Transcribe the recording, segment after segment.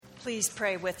Please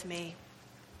pray with me.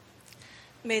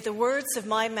 May the words of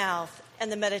my mouth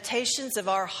and the meditations of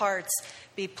our hearts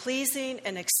be pleasing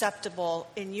and acceptable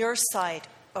in your sight,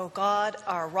 O God,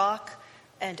 our rock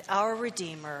and our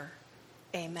Redeemer.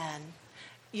 Amen.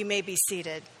 You may be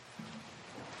seated.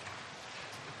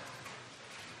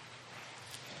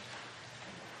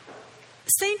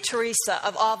 Saint Teresa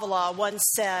of Avila once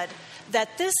said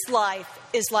that this life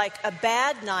is like a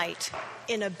bad night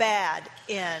in a bad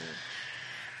inn.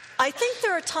 I think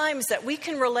there are times that we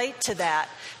can relate to that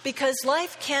because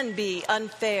life can be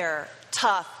unfair,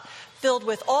 tough, filled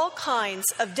with all kinds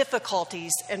of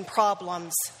difficulties and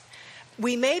problems.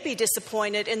 We may be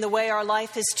disappointed in the way our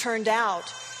life has turned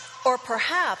out, or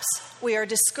perhaps we are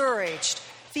discouraged,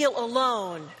 feel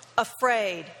alone,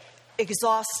 afraid,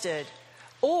 exhausted,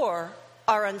 or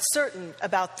are uncertain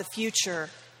about the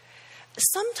future.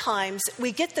 Sometimes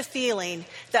we get the feeling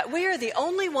that we are the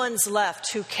only ones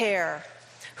left who care,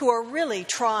 who are really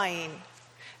trying.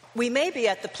 We may be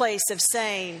at the place of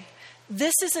saying,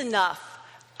 "This is enough.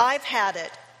 I've had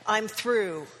it. I'm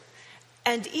through."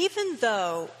 And even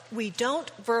though we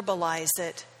don't verbalize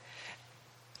it,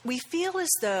 we feel as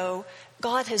though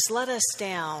God has let us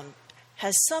down,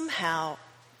 has somehow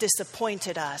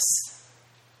disappointed us.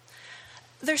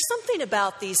 There's something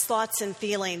about these thoughts and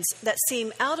feelings that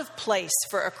seem out of place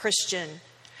for a Christian.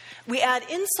 We add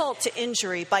insult to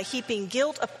injury by heaping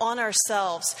guilt upon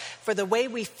ourselves for the way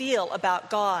we feel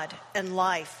about God and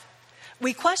life.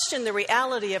 We question the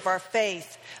reality of our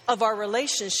faith, of our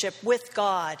relationship with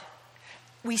God.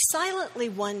 We silently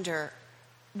wonder,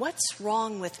 what's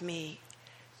wrong with me?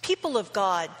 People of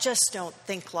God just don't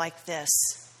think like this.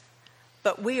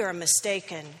 But we are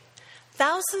mistaken.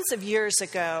 Thousands of years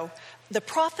ago, the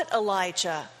prophet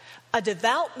Elijah, a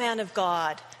devout man of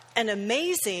God, an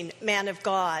amazing man of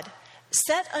God,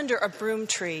 sat under a broom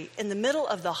tree in the middle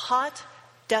of the hot,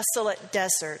 desolate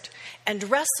desert and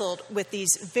wrestled with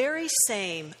these very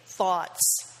same thoughts.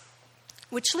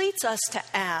 Which leads us to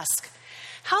ask,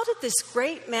 how did this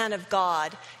great man of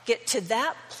God get to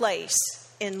that place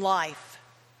in life?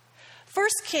 1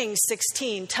 Kings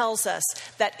 16 tells us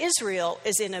that Israel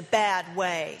is in a bad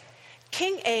way.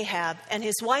 King Ahab and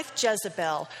his wife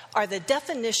Jezebel are the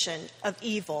definition of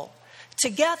evil.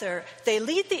 Together, they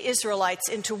lead the Israelites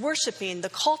into worshiping the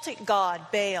cultic god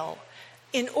Baal.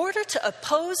 In order to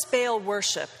oppose Baal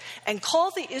worship and call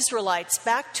the Israelites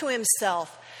back to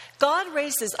himself, God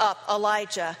raises up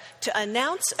Elijah to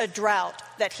announce a drought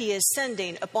that he is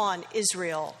sending upon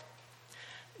Israel.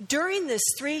 During this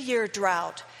 3-year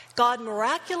drought, God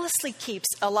miraculously keeps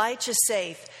Elijah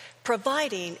safe,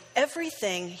 providing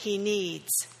everything he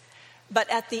needs. But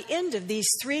at the end of these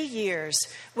 3 years,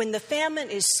 when the famine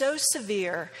is so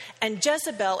severe and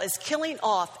Jezebel is killing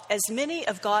off as many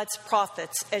of God's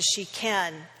prophets as she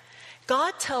can,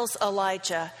 God tells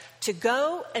Elijah to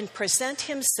go and present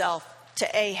himself to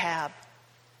Ahab.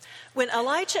 When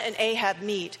Elijah and Ahab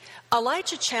meet,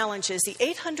 Elijah challenges the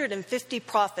 850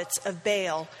 prophets of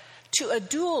Baal to a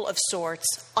duel of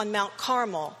sorts on Mount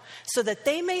Carmel so that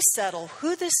they may settle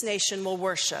who this nation will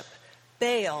worship,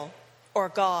 Baal or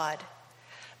God.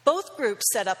 Both groups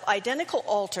set up identical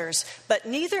altars, but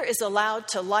neither is allowed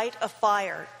to light a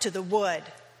fire to the wood.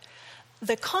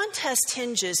 The contest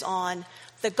hinges on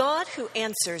the God who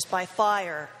answers by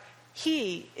fire.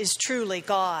 He is truly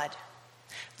God.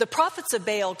 The prophets of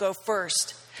Baal go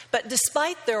first, but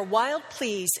despite their wild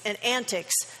pleas and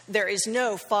antics, there is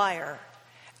no fire.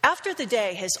 After the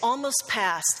day has almost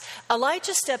passed,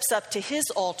 Elijah steps up to his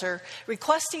altar,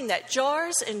 requesting that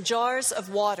jars and jars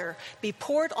of water be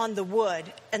poured on the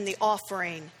wood and the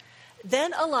offering.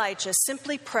 Then Elijah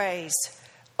simply prays,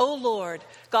 "O Lord,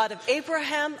 God of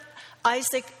Abraham,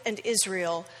 Isaac, and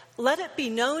Israel, let it be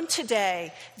known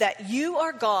today that you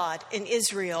are God in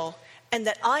Israel, and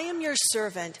that I am your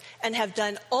servant and have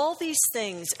done all these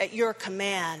things at your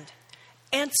command.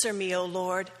 Answer me, O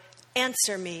Lord,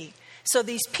 answer me, so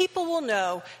these people will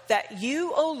know that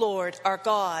you, O Lord, are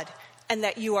God, and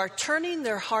that you are turning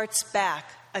their hearts back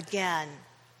again."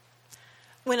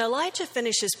 When Elijah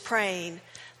finishes praying,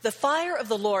 the fire of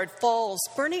the Lord falls,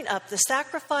 burning up the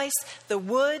sacrifice, the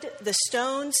wood, the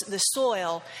stones, the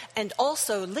soil, and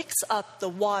also licks up the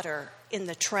water in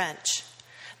the trench.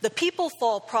 The people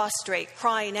fall prostrate,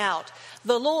 crying out,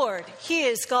 "The Lord, He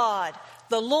is God!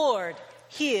 The Lord,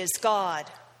 He is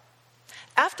God!"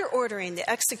 After ordering the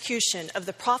execution of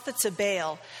the prophets of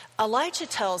Baal, Elijah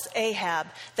tells Ahab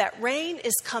that rain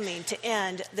is coming to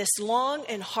end this long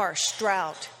and harsh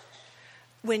drought.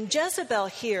 When Jezebel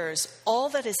hears all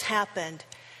that has happened,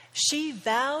 she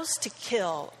vows to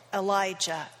kill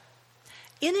Elijah.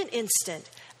 In an instant,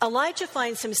 Elijah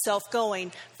finds himself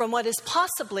going from what is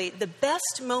possibly the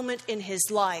best moment in his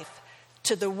life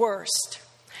to the worst.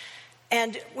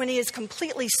 And when he is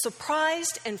completely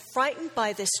surprised and frightened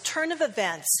by this turn of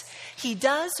events, he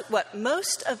does what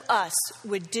most of us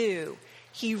would do.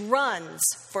 He runs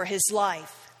for his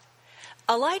life.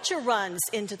 Elijah runs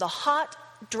into the hot,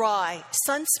 dry,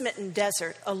 sun-smitten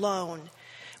desert alone.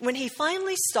 When he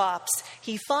finally stops,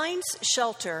 he finds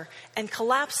shelter and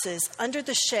collapses under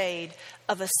the shade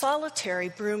of a solitary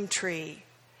broom tree.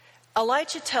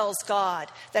 Elijah tells God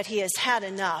that he has had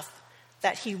enough,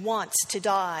 that he wants to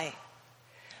die.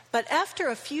 But after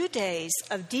a few days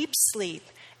of deep sleep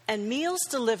and meals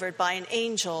delivered by an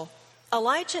angel,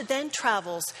 Elijah then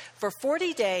travels for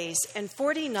 40 days and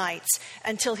 40 nights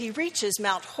until he reaches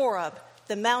Mount Horeb,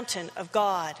 the mountain of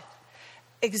God.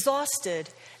 Exhausted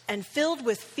and filled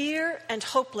with fear and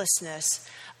hopelessness,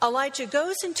 Elijah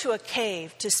goes into a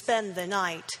cave to spend the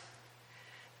night.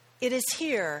 It is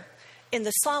here, in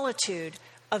the solitude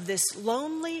of this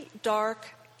lonely, dark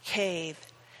cave,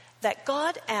 that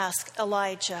God asked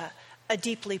Elijah a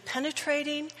deeply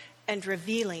penetrating and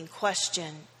revealing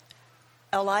question.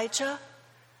 Elijah,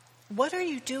 what are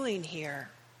you doing here?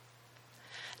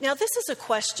 Now, this is a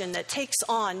question that takes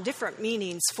on different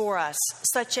meanings for us,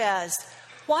 such as,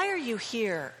 why are you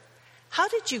here? How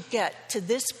did you get to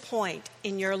this point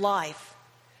in your life?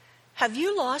 Have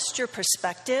you lost your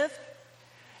perspective?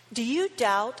 Do you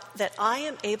doubt that I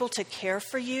am able to care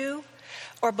for you?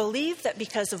 Or believe that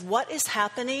because of what is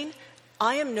happening,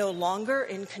 I am no longer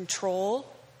in control?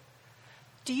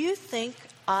 Do you think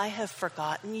I have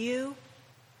forgotten you?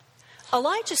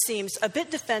 Elijah seems a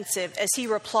bit defensive as he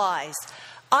replies,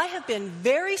 I have been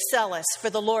very zealous for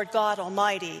the Lord God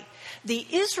Almighty. The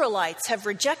Israelites have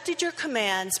rejected your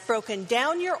commands, broken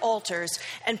down your altars,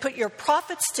 and put your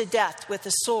prophets to death with the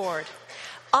sword.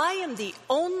 I am the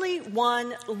only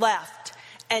one left,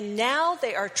 and now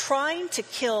they are trying to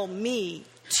kill me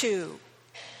too.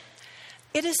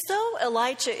 It is though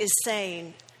Elijah is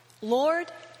saying,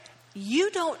 Lord,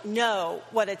 you don't know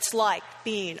what it's like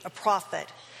being a prophet,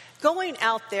 going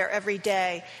out there every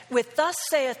day with thus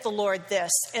saith the Lord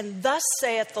this and thus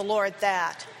saith the Lord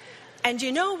that. And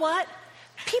you know what?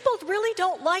 People really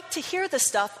don't like to hear the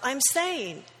stuff I'm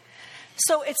saying.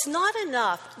 So it's not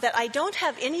enough that I don't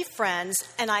have any friends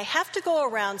and I have to go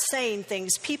around saying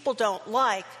things people don't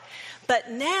like, but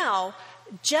now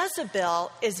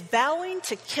Jezebel is vowing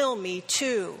to kill me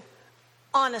too.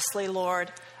 Honestly,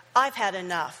 Lord, I've had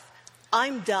enough.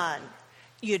 I'm done.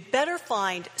 You'd better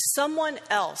find someone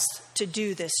else to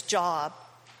do this job.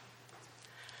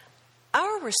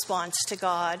 Our response to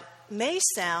God may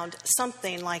sound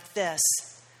something like this.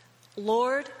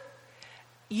 Lord,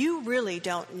 you really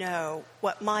don't know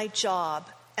what my job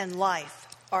and life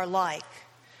are like.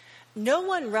 No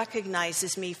one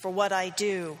recognizes me for what I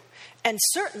do, and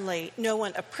certainly no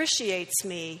one appreciates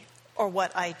me or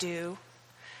what I do.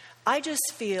 I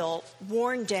just feel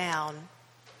worn down.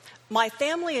 My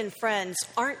family and friends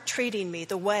aren't treating me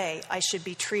the way I should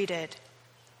be treated.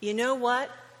 You know what?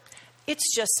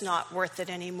 It's just not worth it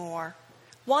anymore.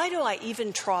 Why do I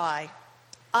even try?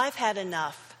 I've had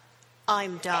enough.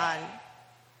 I'm done.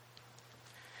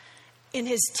 In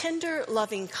his tender,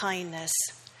 loving kindness,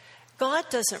 God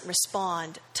doesn't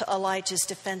respond to Elijah's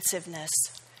defensiveness.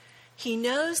 He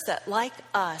knows that, like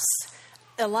us,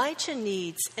 Elijah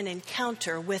needs an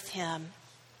encounter with him.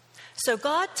 So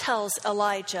God tells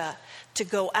Elijah to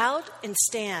go out and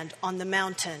stand on the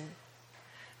mountain.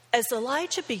 As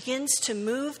Elijah begins to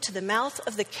move to the mouth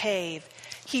of the cave,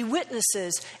 he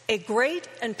witnesses a great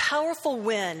and powerful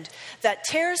wind that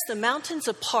tears the mountains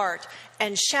apart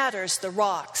and shatters the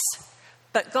rocks.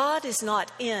 But God is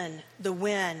not in the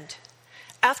wind.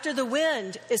 After the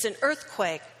wind is an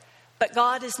earthquake, but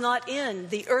God is not in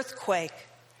the earthquake.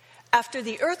 After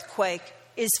the earthquake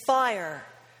is fire,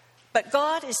 but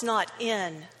God is not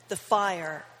in the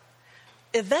fire.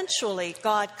 Eventually,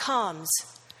 God comes,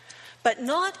 but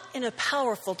not in a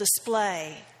powerful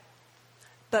display,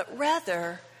 but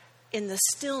rather in the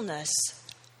stillness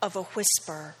of a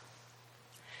whisper.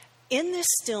 In this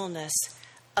stillness,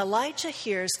 Elijah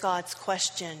hears God's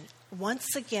question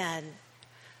once again,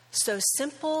 so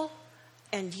simple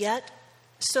and yet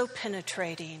so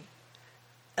penetrating.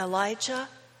 Elijah,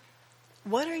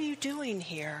 what are you doing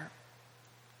here?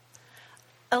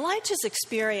 Elijah's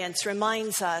experience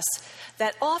reminds us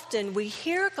that often we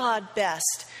hear God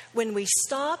best when we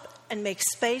stop and make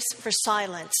space for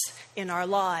silence in our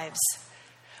lives.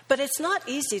 But it's not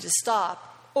easy to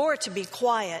stop or to be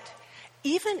quiet,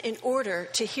 even in order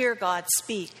to hear God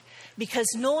speak, because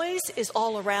noise is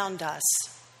all around us.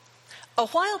 A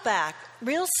while back,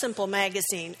 Real Simple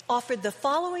magazine offered the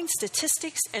following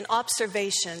statistics and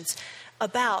observations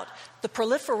about the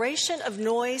proliferation of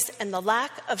noise and the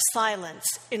lack of silence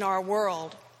in our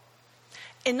world.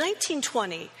 In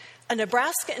 1920, a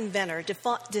Nebraska inventor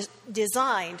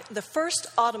designed the first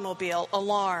automobile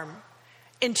alarm.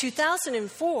 In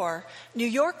 2004, New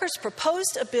Yorkers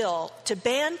proposed a bill to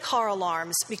ban car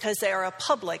alarms because they are a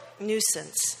public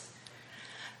nuisance.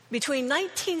 Between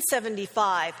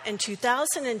 1975 and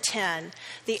 2010,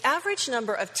 the average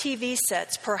number of TV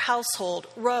sets per household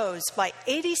rose by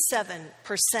 87%.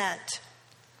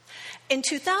 In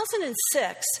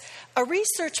 2006, a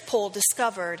research poll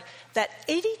discovered that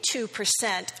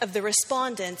 82% of the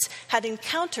respondents had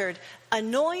encountered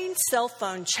annoying cell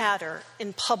phone chatter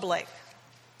in public.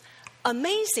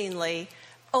 Amazingly,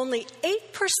 only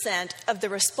 8% of the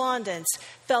respondents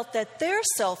felt that their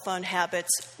cell phone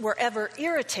habits were ever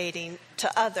irritating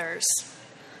to others.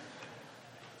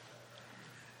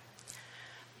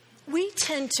 We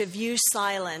tend to view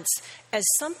silence as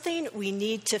something we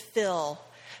need to fill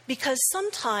because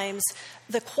sometimes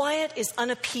the quiet is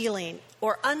unappealing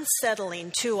or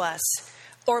unsettling to us,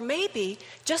 or maybe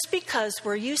just because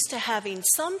we're used to having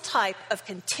some type of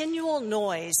continual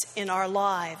noise in our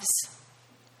lives.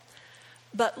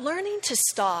 But learning to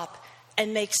stop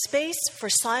and make space for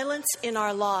silence in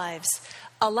our lives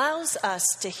allows us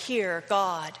to hear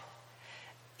God.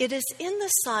 It is in the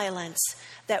silence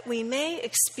that we may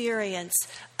experience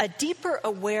a deeper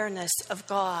awareness of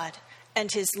God and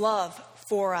His love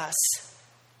for us.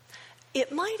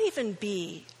 It might even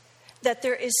be that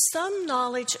there is some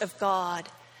knowledge of God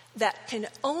that can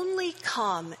only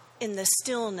come in the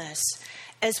stillness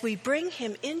as we bring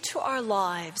Him into our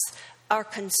lives, our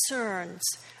concerns,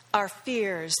 our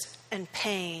fears, and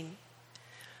pain.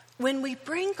 When we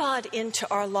bring God into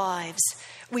our lives,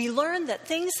 we learn that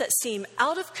things that seem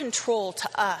out of control to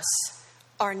us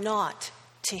are not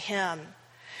to Him.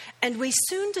 And we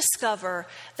soon discover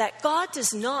that God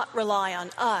does not rely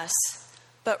on us,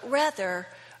 but rather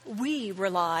we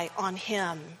rely on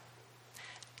Him.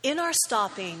 In our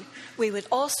stopping, we would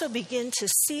also begin to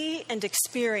see and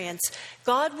experience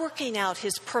God working out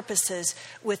His purposes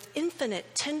with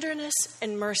infinite tenderness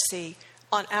and mercy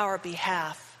on our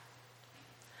behalf.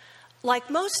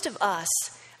 Like most of us,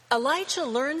 Elijah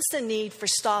learns the need for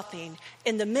stopping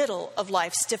in the middle of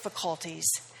life's difficulties.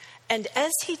 And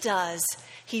as he does,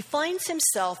 he finds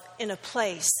himself in a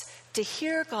place to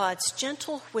hear God's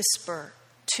gentle whisper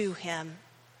to him.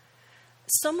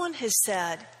 Someone has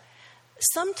said,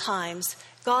 sometimes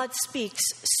God speaks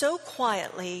so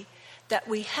quietly that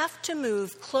we have to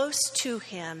move close to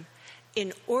Him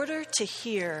in order to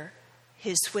hear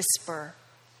His whisper.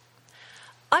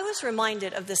 I was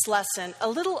reminded of this lesson a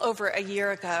little over a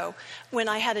year ago when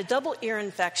I had a double ear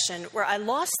infection where I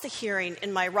lost the hearing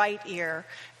in my right ear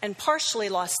and partially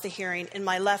lost the hearing in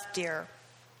my left ear.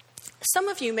 Some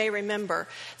of you may remember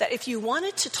that if you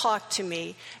wanted to talk to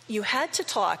me, you had to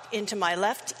talk into my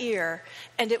left ear,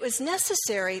 and it was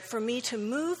necessary for me to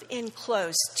move in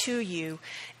close to you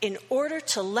in order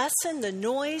to lessen the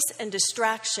noise and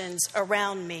distractions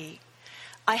around me.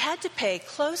 I had to pay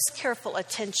close, careful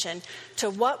attention to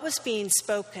what was being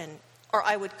spoken, or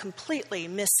I would completely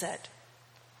miss it.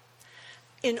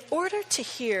 In order to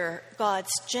hear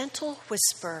God's gentle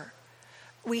whisper,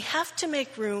 we have to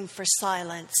make room for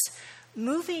silence,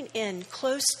 moving in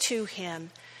close to Him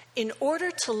in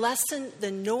order to lessen the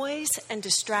noise and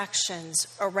distractions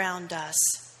around us.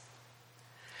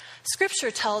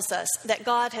 Scripture tells us that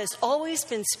God has always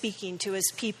been speaking to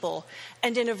His people,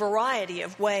 and in a variety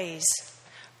of ways.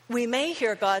 We may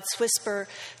hear God's whisper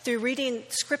through reading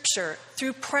Scripture,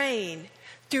 through praying,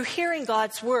 through hearing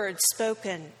God's word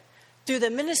spoken, through the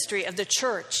ministry of the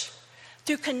church,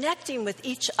 through connecting with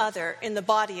each other in the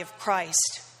body of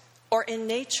Christ, or in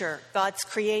nature, God's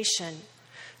creation,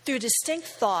 through distinct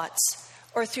thoughts,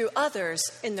 or through others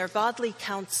in their godly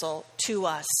counsel to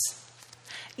us.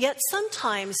 Yet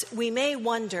sometimes we may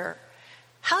wonder,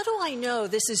 how do I know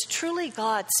this is truly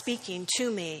God speaking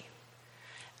to me?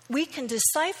 We can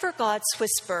decipher God's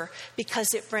whisper because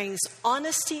it brings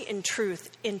honesty and truth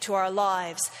into our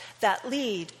lives that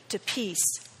lead to peace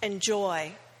and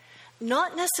joy.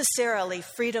 Not necessarily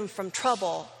freedom from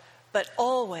trouble, but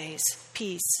always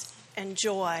peace and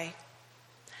joy.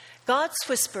 God's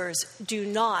whispers do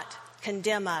not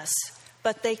condemn us,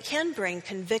 but they can bring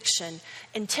conviction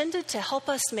intended to help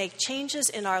us make changes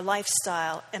in our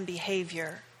lifestyle and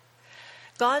behavior.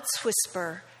 God's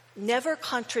whisper never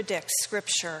contradicts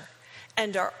Scripture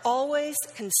and are always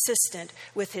consistent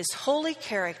with His holy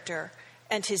character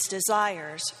and His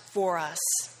desires for us.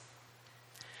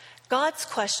 God's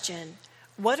question,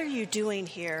 "What are you doing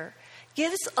here?"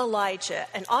 gives Elijah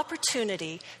an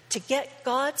opportunity to get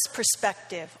God's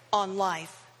perspective on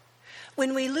life.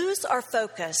 When we lose our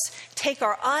focus, take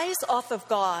our eyes off of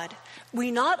God, we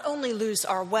not only lose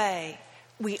our way,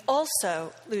 we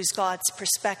also lose God's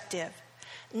perspective.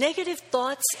 Negative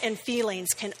thoughts and feelings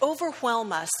can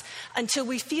overwhelm us until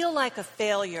we feel like a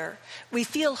failure. We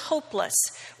feel hopeless.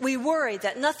 We worry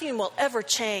that nothing will ever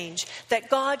change, that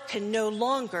God can no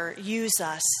longer use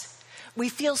us. We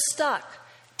feel stuck,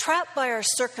 trapped by our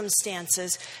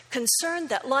circumstances, concerned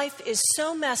that life is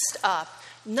so messed up,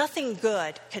 nothing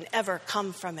good can ever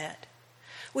come from it.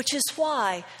 Which is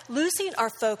why losing our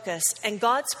focus and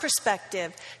God's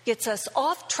perspective gets us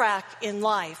off track in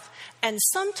life and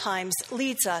sometimes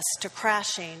leads us to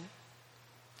crashing.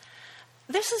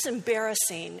 This is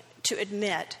embarrassing to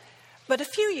admit, but a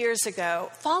few years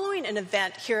ago, following an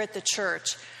event here at the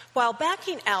church, while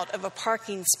backing out of a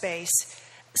parking space,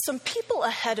 some people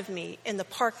ahead of me in the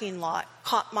parking lot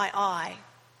caught my eye.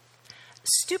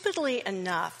 Stupidly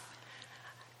enough,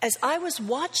 as I was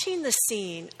watching the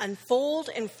scene unfold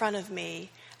in front of me,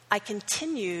 I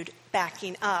continued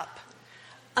backing up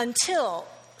until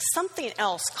something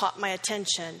else caught my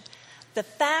attention: the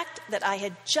fact that I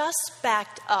had just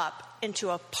backed up into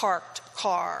a parked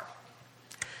car.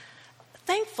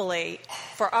 Thankfully,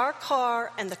 for our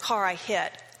car and the car I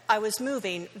hit, I was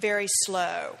moving very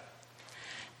slow.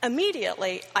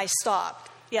 Immediately, I stopped.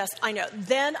 Yes, I know.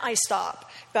 Then I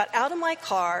stopped, got out of my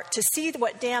car to see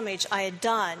what damage I had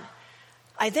done.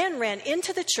 I then ran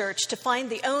into the church to find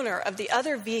the owner of the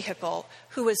other vehicle,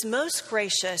 who was most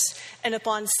gracious, and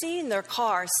upon seeing their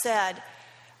car said,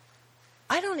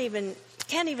 "I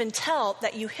can't even tell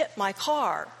that you hit my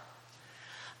car."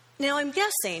 Now, I'm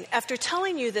guessing, after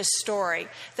telling you this story,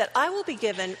 that I will be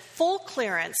given full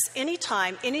clearance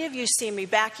anytime any of you see me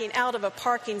backing out of a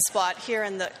parking spot here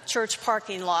in the church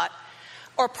parking lot,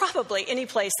 or probably any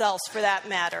place else for that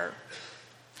matter.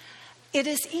 It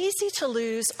is easy to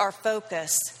lose our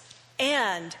focus,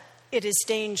 and it is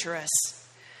dangerous.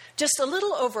 Just a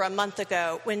little over a month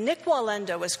ago, when Nick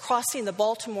Walenda was crossing the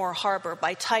Baltimore Harbor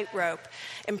by tightrope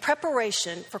in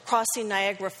preparation for crossing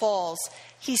Niagara Falls,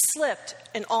 he slipped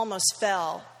and almost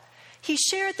fell. He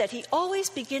shared that he always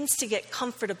begins to get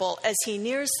comfortable as he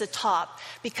nears the top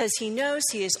because he knows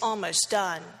he is almost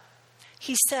done.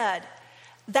 He said,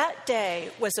 "That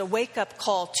day was a wake-up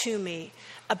call to me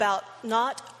about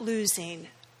not losing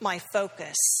my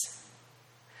focus."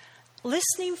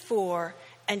 Listening for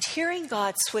and hearing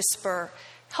God's whisper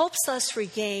helps us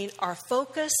regain our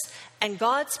focus and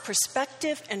God's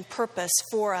perspective and purpose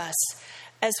for us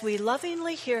as we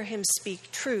lovingly hear Him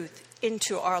speak truth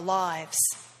into our lives.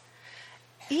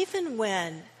 Even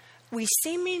when we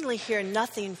seemingly hear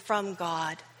nothing from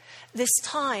God, this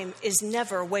time is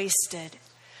never wasted.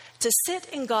 To sit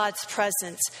in God's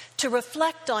presence, to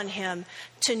reflect on Him,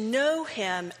 to know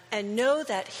Him and know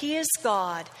that He is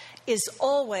God is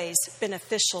always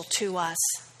beneficial to us.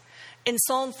 In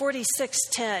Psalm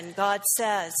 46:10, God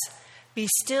says, "Be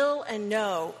still and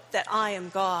know that I am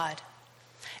God."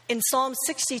 In Psalm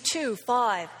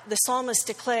 62:5, the psalmist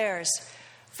declares,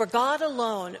 "For God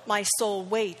alone my soul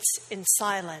waits in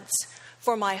silence,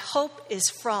 for my hope is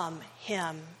from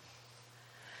Him."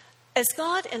 As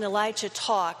God and Elijah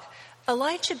talk,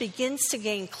 Elijah begins to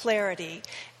gain clarity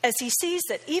as he sees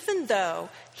that even though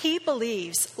he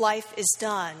believes life is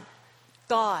done,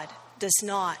 God does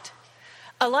not.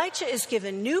 Elijah is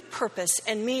given new purpose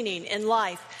and meaning in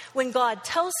life when God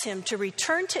tells him to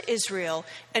return to Israel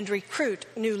and recruit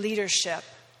new leadership.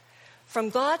 From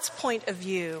God's point of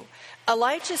view,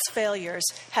 Elijah's failures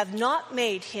have not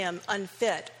made him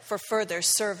unfit for further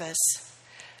service.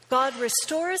 God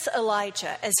restores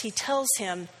Elijah as he tells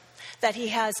him that he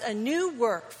has a new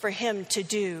work for him to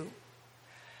do.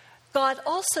 God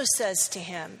also says to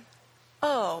him,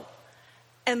 "Oh,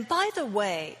 and by the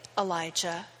way,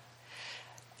 Elijah,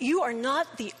 you are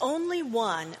not the only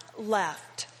one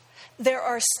left. There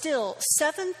are still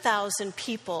 7,000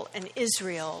 people in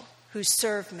Israel who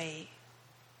serve me."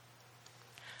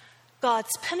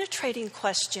 God's penetrating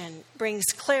question brings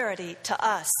clarity to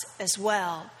us as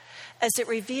well, as it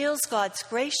reveals God's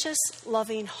gracious,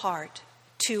 loving heart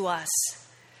to us.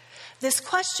 This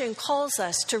question calls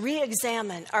us to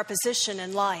re-examine our position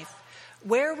in life,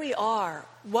 where we are,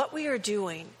 what we are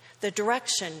doing, the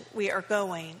direction we are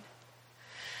going.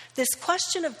 This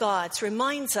question of God's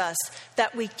reminds us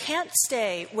that we can't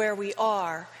stay where we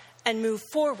are and move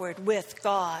forward with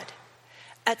God.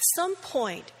 At some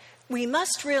point, we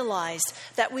must realize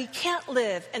that we can't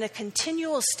live in a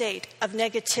continual state of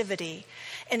negativity,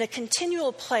 in a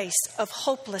continual place of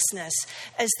hopelessness,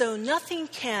 as though nothing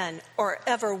can or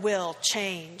ever will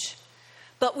change.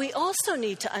 But we also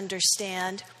need to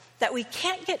understand that we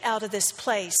can't get out of this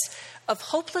place of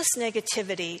hopeless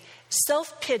negativity,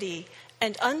 self-pity,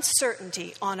 and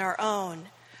uncertainty on our own,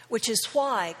 which is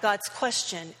why God's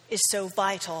question is so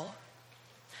vital.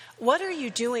 What are you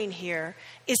doing here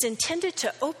is intended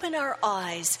to open our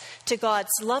eyes to God's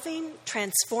loving,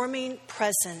 transforming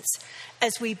presence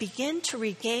as we begin to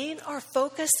regain our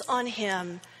focus on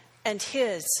Him and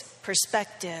His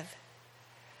perspective.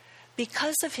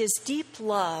 Because of His deep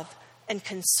love and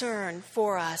concern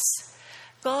for us,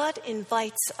 God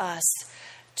invites us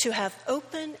to have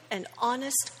open and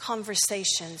honest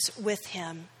conversations with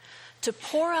Him, to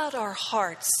pour out our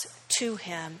hearts to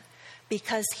Him,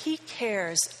 because He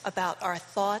cares about our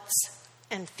thoughts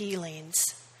and feelings.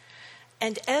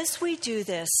 And as we do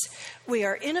this, we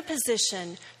are in a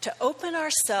position to open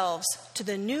ourselves to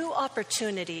the new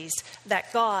opportunities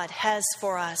that God has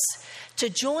for us, to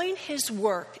join His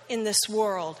work in this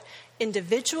world,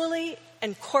 individually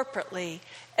and corporately,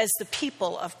 as the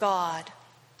people of God.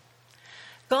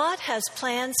 God has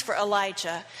plans for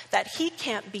Elijah that he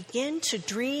can't begin to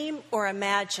dream or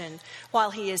imagine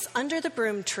while he is under the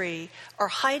broom tree or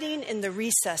hiding in the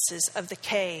recesses of the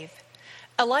cave.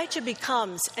 Elijah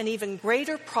becomes an even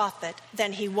greater prophet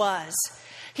than he was.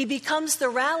 He becomes the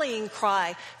rallying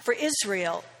cry for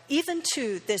Israel, even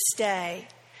to this day.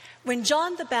 When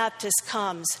John the Baptist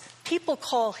comes, people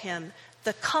call him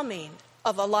the coming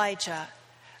of Elijah.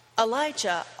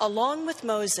 Elijah, along with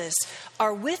Moses,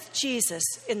 are with Jesus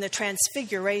in the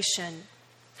Transfiguration.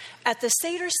 At the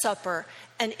Seder supper,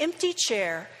 an empty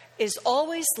chair is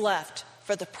always left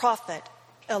for the prophet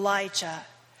Elijah.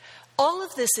 All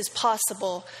of this is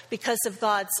possible because of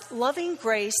God's loving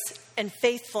grace and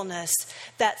faithfulness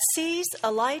that sees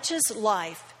Elijah's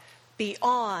life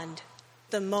beyond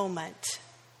the moment.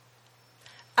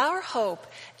 Our hope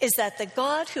is that the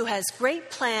God who has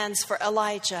great plans for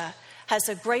Elijah has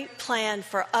a great plan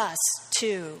for us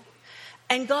too.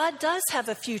 And God does have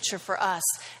a future for us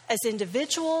as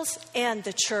individuals and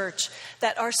the church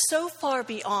that are so far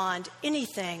beyond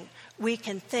anything we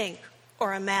can think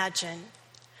or imagine.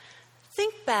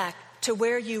 Think back to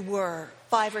where you were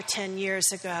 5 or 10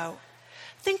 years ago.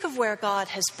 Think of where God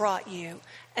has brought you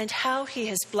and how He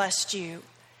has blessed you.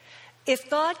 If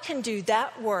God can do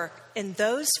that work in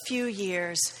those few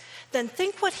years, then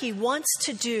think what He wants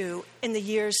to do in the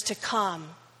years to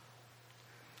come.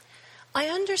 I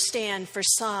understand for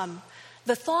some,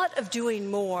 the thought of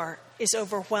doing more is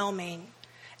overwhelming.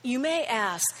 You may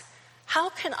ask, how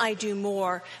can I do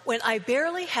more when I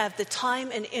barely have the time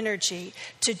and energy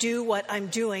to do what I'm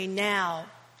doing now?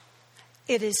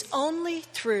 It is only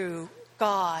through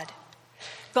God.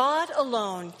 God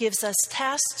alone gives us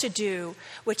tasks to do,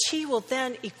 which He will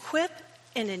then equip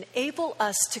and enable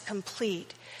us to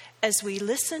complete as we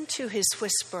listen to His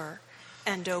whisper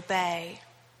and obey.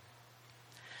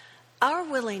 Our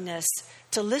willingness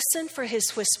to listen for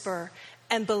His whisper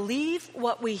and believe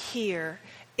what we hear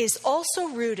is also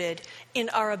rooted in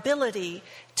our ability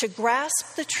to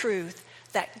grasp the truth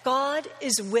that God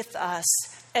is with us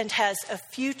and has a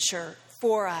future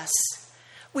for us.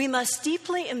 We must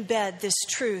deeply embed this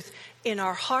truth in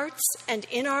our hearts and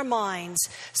in our minds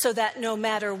so that no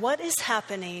matter what is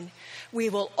happening, we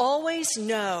will always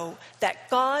know that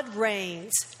God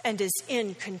reigns and is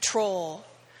in control.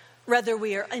 Whether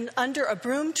we are under a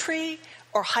broom tree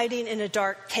or hiding in a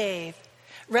dark cave,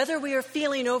 whether we are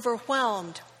feeling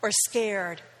overwhelmed or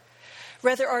scared,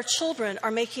 whether our children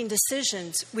are making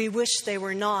decisions we wish they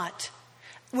were not,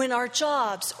 when our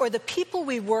jobs or the people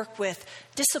we work with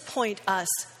disappoint us,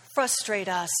 frustrate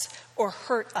us, or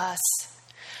hurt us,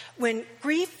 when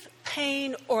grief,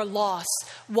 pain, or loss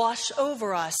wash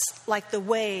over us like the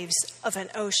waves of an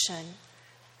ocean,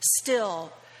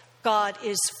 still, God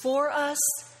is for us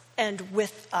and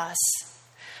with us.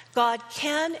 God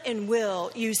can and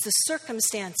will use the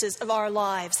circumstances of our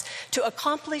lives to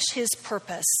accomplish His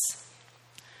purpose.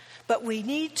 But we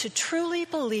need to truly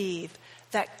believe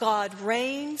that God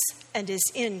reigns and is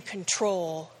in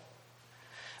control.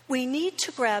 We need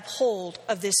to grab hold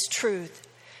of this truth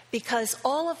because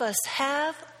all of us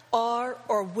have, are,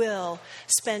 or will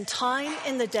spend time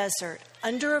in the desert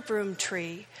under a broom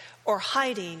tree or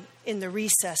hiding in the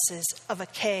recesses of a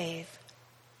cave.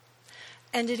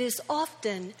 And it is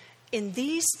often in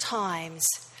these times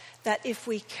that if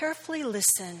we carefully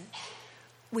listen,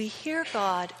 we hear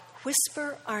God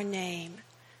whisper our name,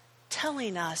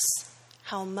 telling us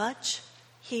how much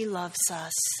He loves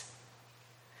us.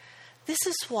 This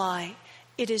is why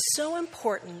it is so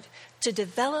important to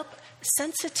develop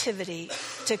sensitivity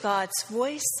to God's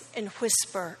voice and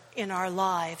whisper in our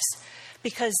lives,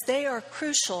 because they are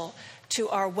crucial to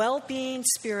our well-being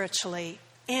spiritually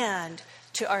and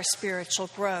to our spiritual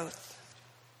growth.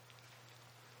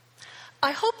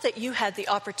 I hope that you had the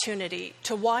opportunity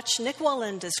to watch Nick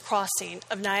Walenda's crossing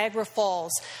of Niagara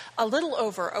Falls a little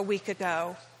over a week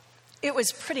ago. It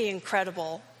was pretty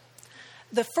incredible.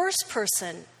 The first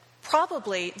person,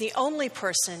 probably the only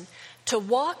person, to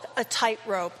walk a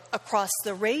tightrope across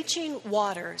the raging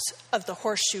waters of the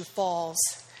Horseshoe Falls.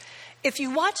 If you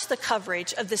watched the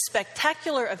coverage of this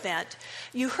spectacular event,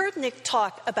 you heard Nick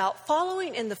talk about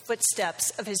following in the footsteps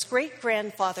of his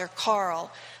great-grandfather,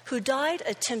 Carl, who died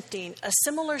attempting a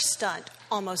similar stunt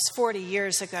almost 40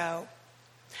 years ago.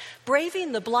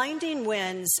 Braving the blinding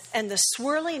winds and the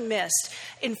swirling mist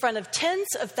in front of tens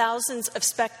of thousands of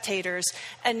spectators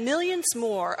and millions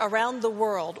more around the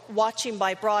world watching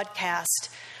by broadcast,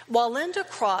 Walenda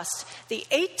crossed the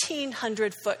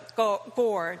 1,800-foot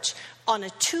gorge on a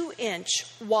 2-inch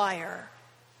wire.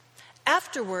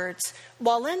 Afterwards,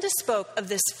 Walenda spoke of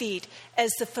this feat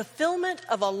as the fulfillment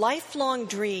of a lifelong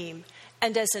dream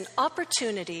and as an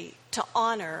opportunity to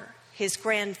honor his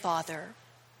grandfather.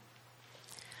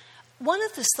 One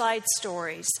of the side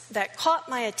stories that caught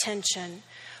my attention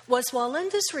was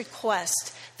Walenda's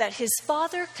request that his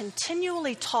father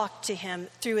continually talk to him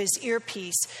through his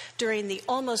earpiece during the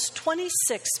almost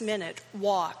 26-minute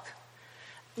walk.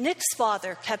 Nick's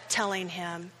father kept telling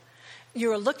him,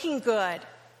 "You're looking good.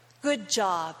 Good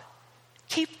job.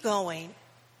 Keep going.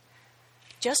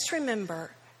 Just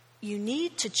remember, you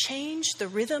need to change the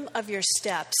rhythm of your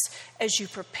steps as you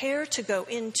prepare to go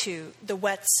into the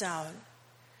wet zone.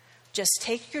 Just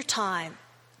take your time.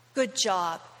 Good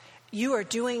job. You are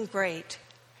doing great.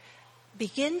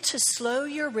 Begin to slow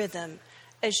your rhythm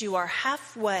as you are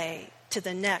halfway to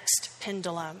the next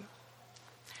pendulum."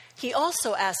 He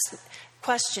also asked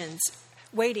questions,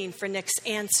 waiting for Nick's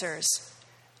answers.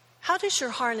 How does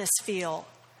your harness feel?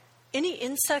 Any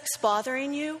insects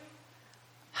bothering you?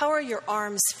 How are your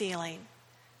arms feeling?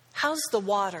 How's the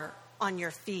water on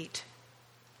your feet?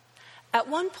 At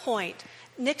one point,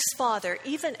 Nick's father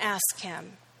even asked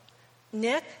him,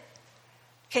 "Nick,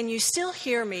 can you still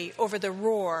hear me over the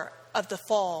roar of the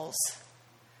falls?"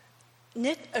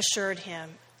 Nick assured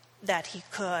him that he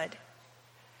could.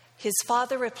 His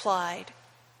father replied,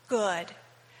 "Good.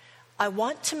 I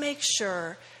want to make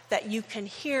sure that you can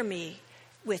hear me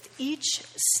with each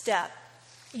step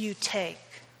you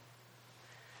take."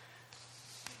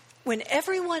 When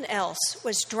everyone else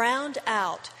was drowned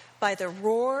out by the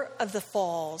roar of the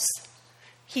falls,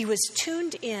 he was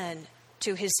tuned in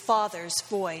to his father's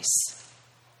voice.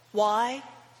 Why?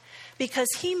 Because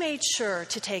he made sure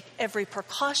to take every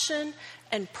precaution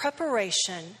and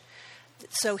preparation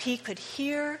so he could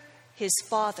hear his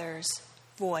father's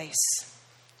voice.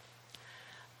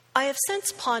 I have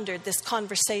since pondered this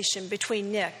conversation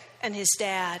between Nick and his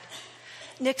dad.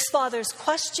 Nick's father's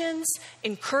questions,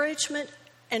 encouragement,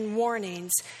 and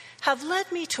warnings have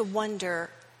led me to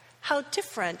wonder how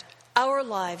different our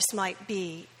lives might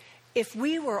be if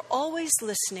we were always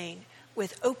listening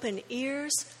with open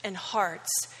ears and hearts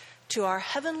to our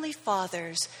Heavenly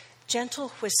Father's gentle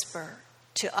whisper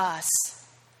to us.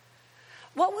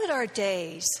 What would our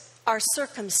days, our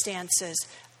circumstances,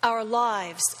 our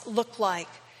lives look like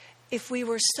if we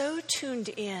were so tuned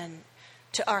in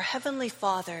to our Heavenly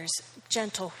Father's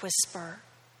gentle whisper?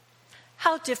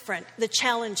 How different the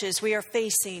challenges we are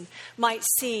facing might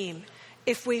seem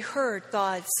if we heard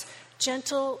God's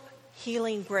gentle,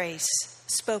 healing grace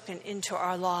spoken into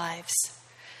our lives.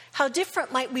 How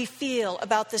different might we feel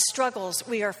about the struggles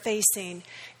we are facing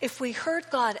if we heard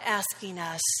God asking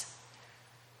us,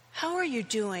 "How are you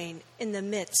doing in the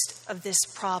midst of this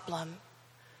problem?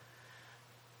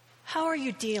 How are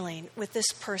you dealing with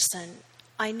this person?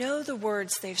 I know the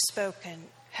words they've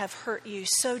spoken have hurt you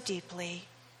so deeply.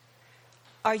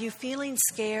 Are you feeling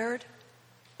scared,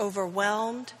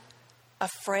 overwhelmed,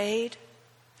 afraid,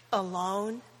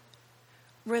 alone?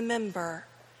 Remember,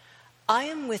 I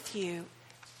am with you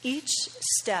each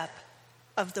step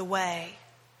of the way."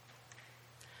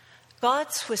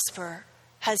 God's whisper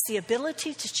has the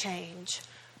ability to change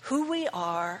who we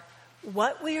are,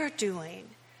 what we are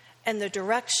doing, and the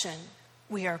direction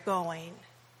we are going.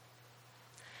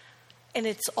 And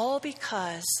it's all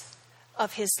because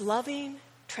of his loving,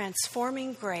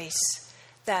 transforming grace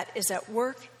that is at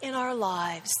work in our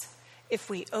lives if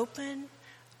we open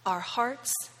our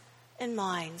hearts and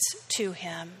minds to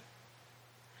him.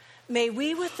 May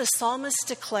we with the psalmist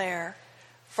declare,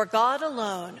 "For God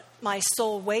alone my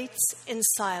soul waits in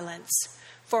silence,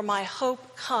 for my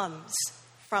hope comes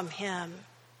from him.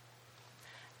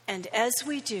 And as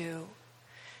we do,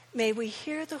 may we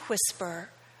hear the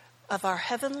whisper of our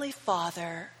Heavenly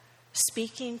Father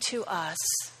speaking to us.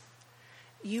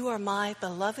 You are my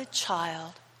beloved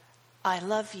child. I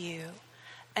love you,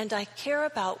 and I care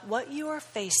about what you are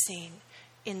facing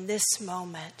in this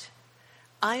moment.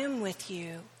 I am with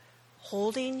you,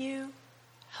 holding you,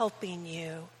 helping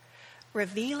you,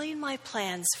 revealing my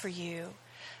plans for you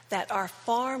that are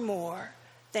far more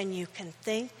than you can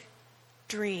think,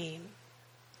 dream,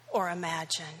 or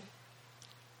imagine.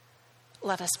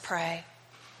 Let us pray.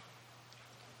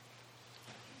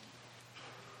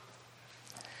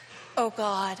 Oh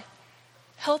God,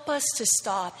 help us to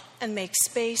stop and make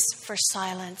space for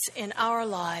silence in our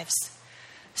lives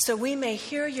so we may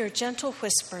hear your gentle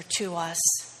whisper to us.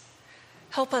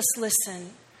 Help us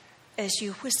listen as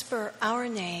you whisper our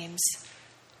names,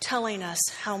 telling us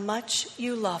how much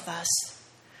you love us,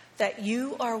 that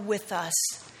you are with us,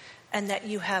 and that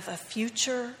you have a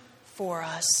future for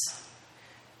us.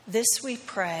 This we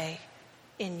pray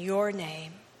in your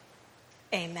name.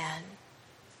 Amen.